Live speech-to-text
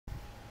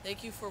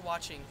Thank you for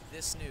watching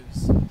this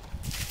news.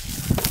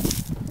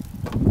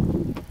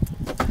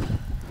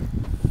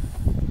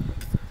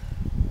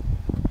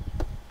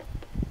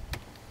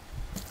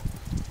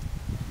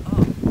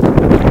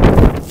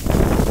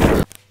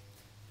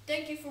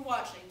 Thank you for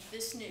watching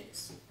this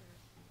news.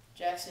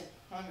 Jackson,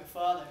 I'm your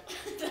father.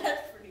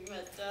 That's pretty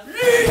messed up.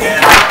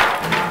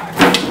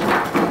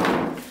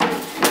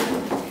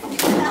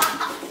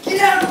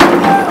 Get out of the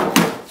house!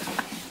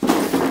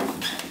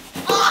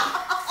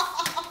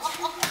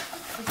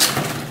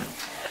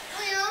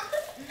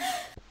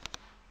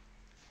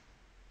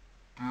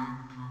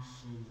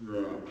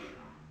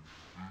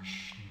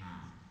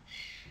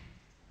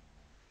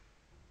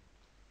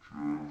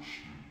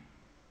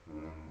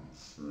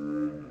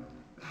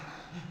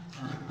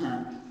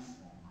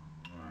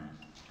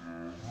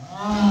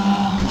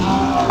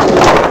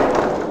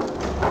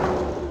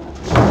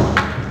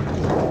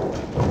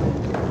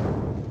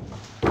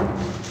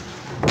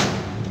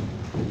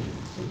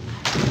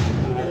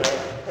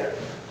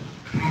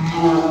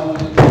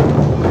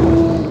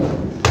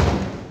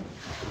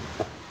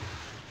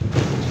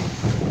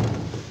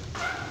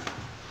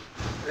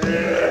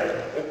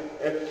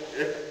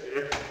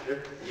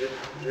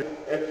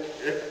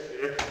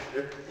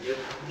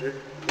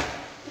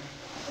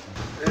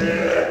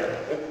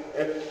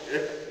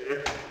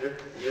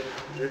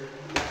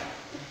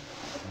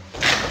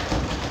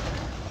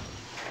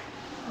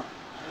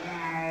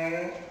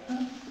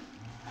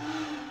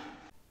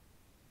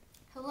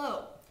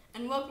 Hello,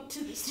 and welcome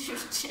to this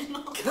news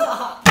channel.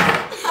 God!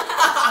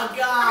 Oh,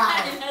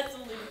 God! Ryan has to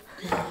leave.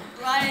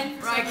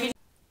 Ryan,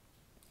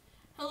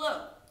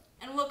 hello,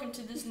 and welcome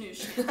to this news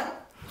channel.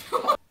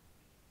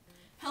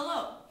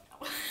 Hello.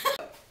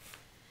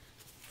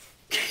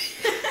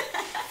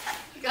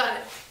 Got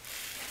it.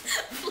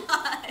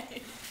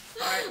 Fly.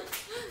 Alright.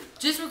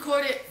 Just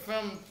record it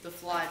from the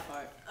fly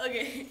part.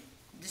 Okay.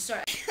 Just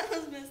start. That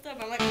was messed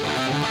up. I'm like.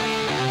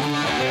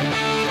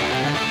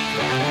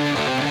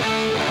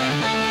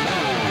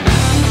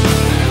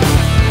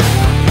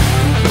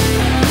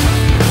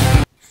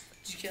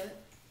 Did you kill it?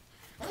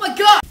 Oh my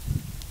God!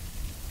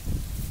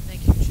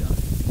 Thank you, Chuck.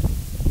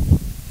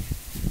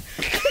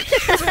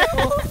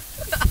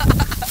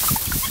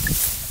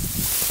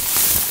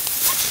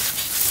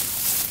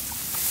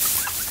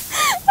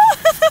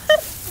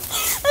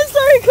 I'm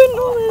sorry, I couldn't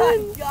hold it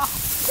in.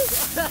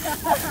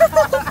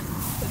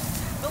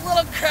 The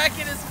little crack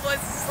in his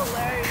voice is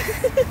hilarious.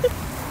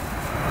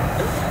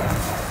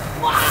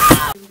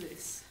 Wow! Do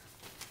this.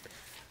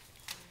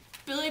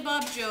 Billy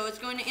Bob Joe is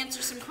going to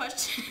answer some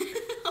questions.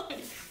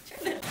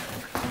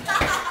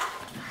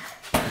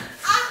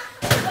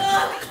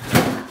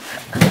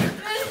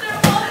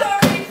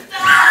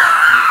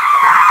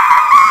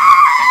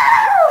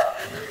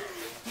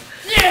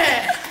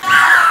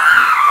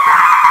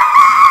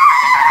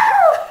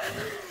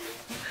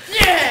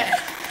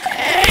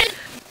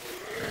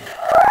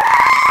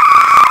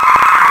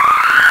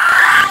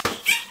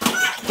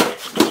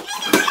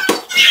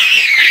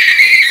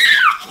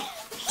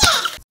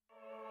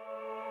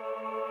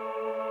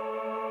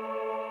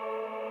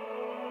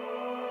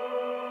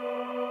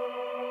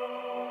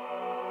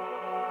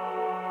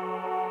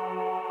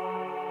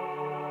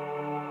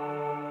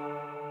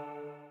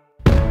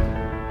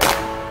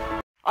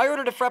 I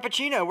ordered a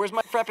Frappuccino. Where's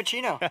my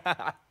Frappuccino?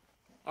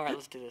 Alright,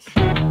 let's do this.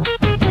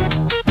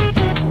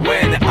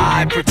 When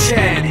I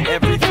pretend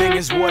everything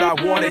is what I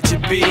want it to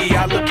be,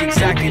 I look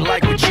exactly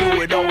like what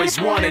you had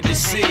always wanted to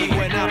see.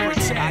 When I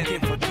pretend I can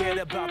forget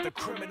about the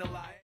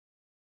criminalized